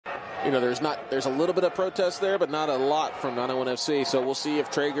you know, there's a little bit of protest there, but not a lot from 901 FC. So we'll see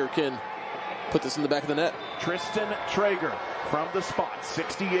if Trager can put this in the back of the net. Tristan Trager from the spot,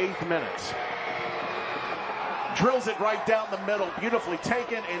 68th minute. Drills it right down the middle, beautifully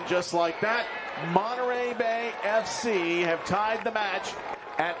taken, and just like that, Monterey Bay FC have tied the match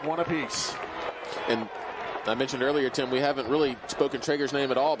at 1 apiece. And I mentioned earlier, Tim, we haven't really spoken Traeger's name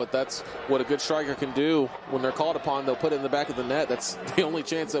at all, but that's what a good striker can do when they're called upon. They'll put it in the back of the net. That's the only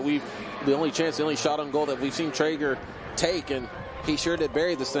the only shot on goal that we've seen Traeger take, and he sure did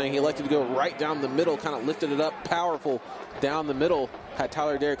bury this thing. He elected to go right down the middle, kind of lifted it up, powerful down the middle, had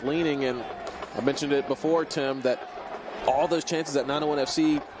Tyler Derrick leaning, and I mentioned it before, Tim, that all those chances that 901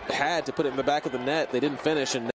 FC had to put it in the back of the net, they didn't finish, and